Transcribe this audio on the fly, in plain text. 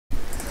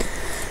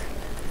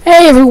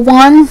Hey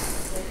everyone!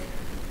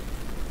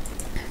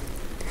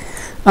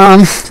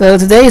 So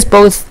today is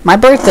both my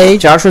birthday,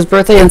 Joshua's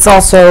birthday, and it's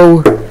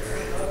also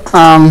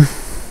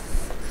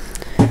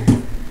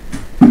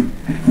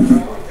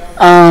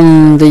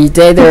the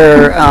day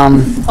they're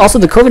also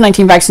the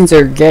COVID-19 vaccines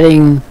are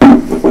getting.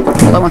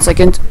 Hold on one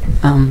second.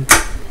 One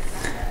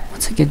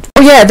second.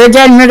 Oh yeah, they're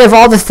getting rid of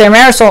all the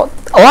Thiomersal.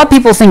 A lot of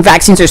people think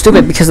vaccines are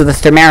stupid because of the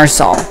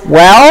Thiomersal.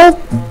 Well,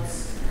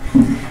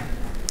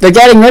 they're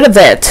getting rid of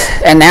it,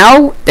 and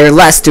now they're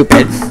less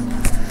stupid.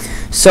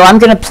 So I'm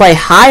gonna play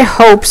High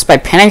Hopes by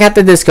Panic at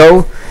the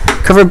Disco,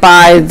 covered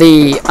by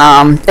the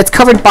it's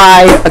covered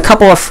by a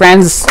couple of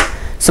friends,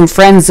 some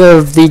friends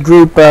of the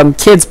group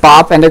Kidz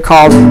Bop, and they're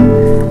called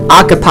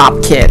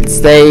Acapop Kidz.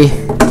 They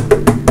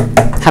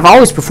have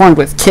always performed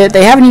with Kid.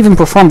 They haven't even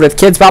performed with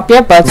Kidz Bop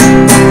yet, but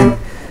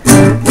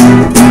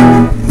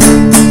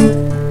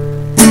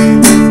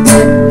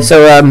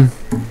so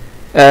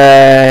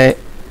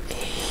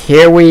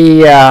here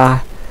we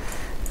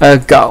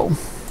go.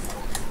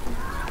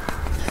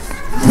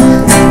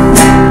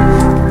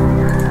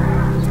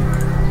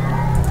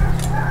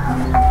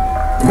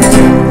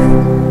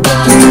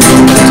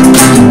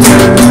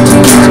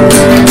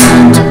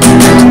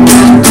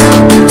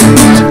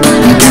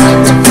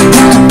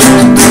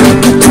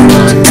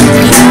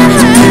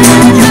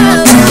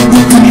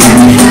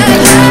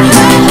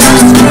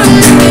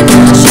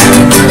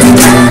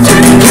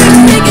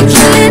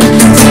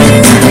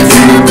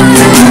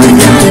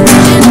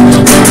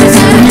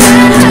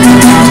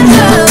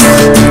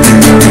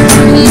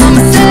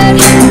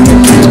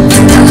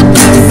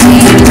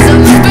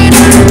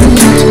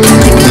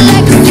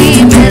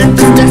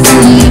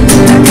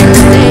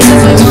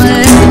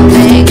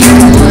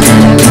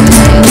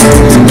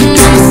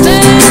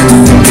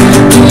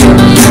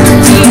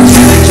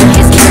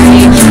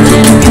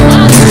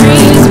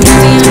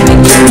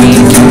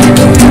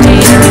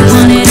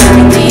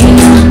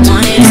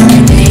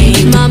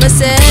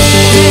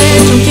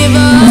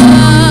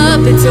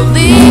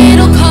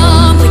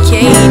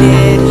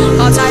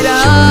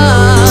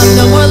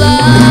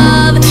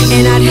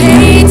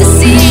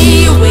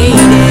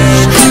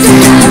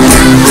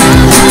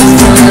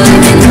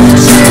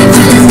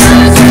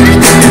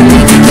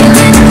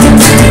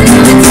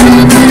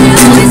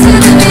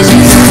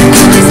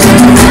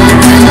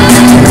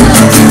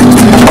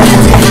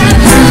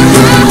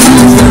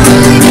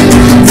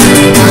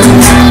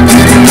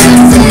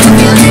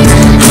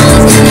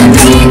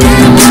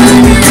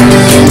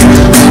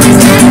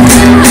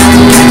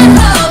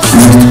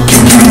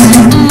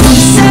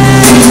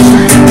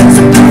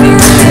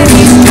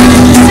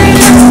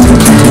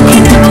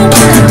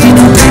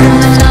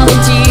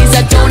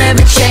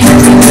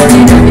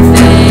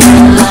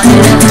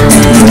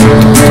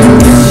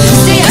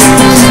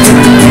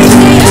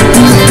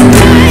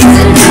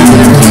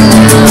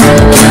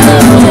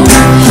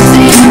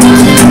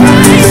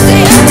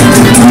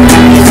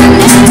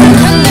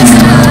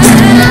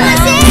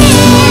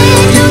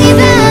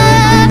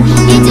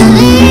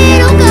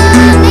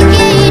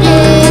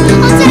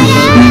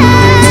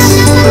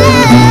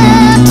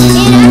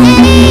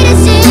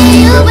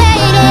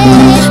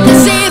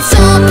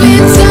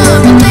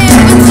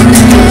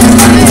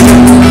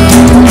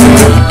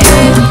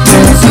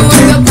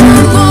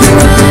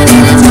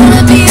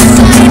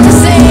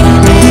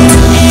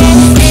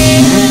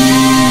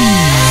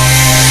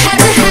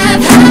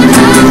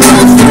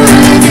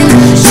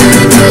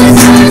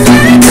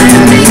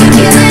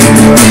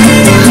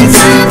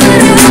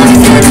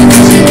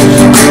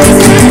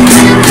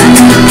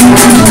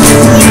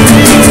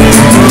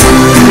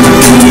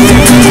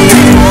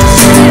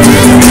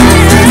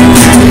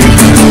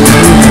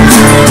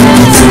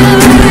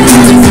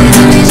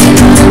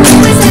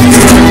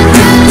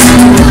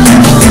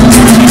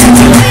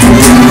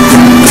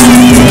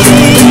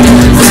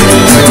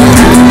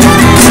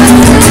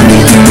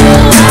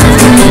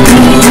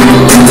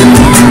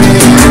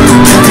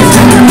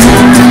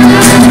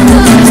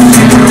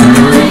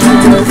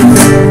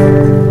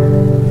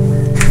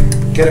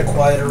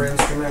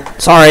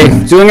 Sorry,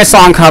 doing a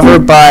song cover,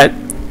 but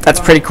that's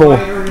pretty cool.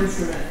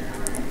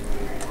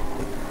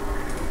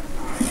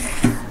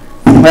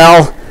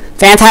 Well,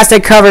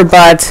 fantastic cover,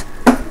 but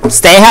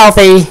stay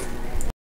healthy.